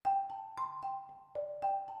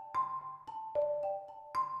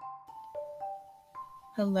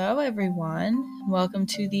Hello, everyone. Welcome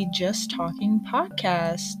to the Just Talking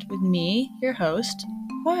podcast with me, your host,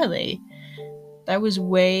 Marley. That was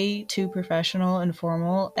way too professional and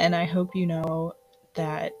formal, and I hope you know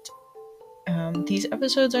that these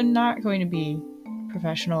episodes are not going to be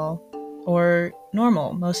professional or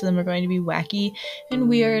normal. Most of them are going to be wacky and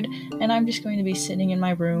weird, and I'm just going to be sitting in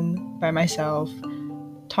my room by myself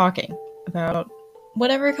talking about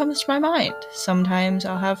whatever comes to my mind. Sometimes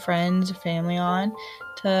I'll have friends or family on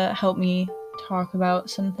to help me talk about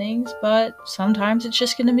some things, but sometimes it's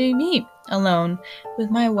just gonna be me alone with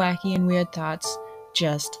my wacky and weird thoughts,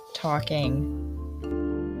 just talking.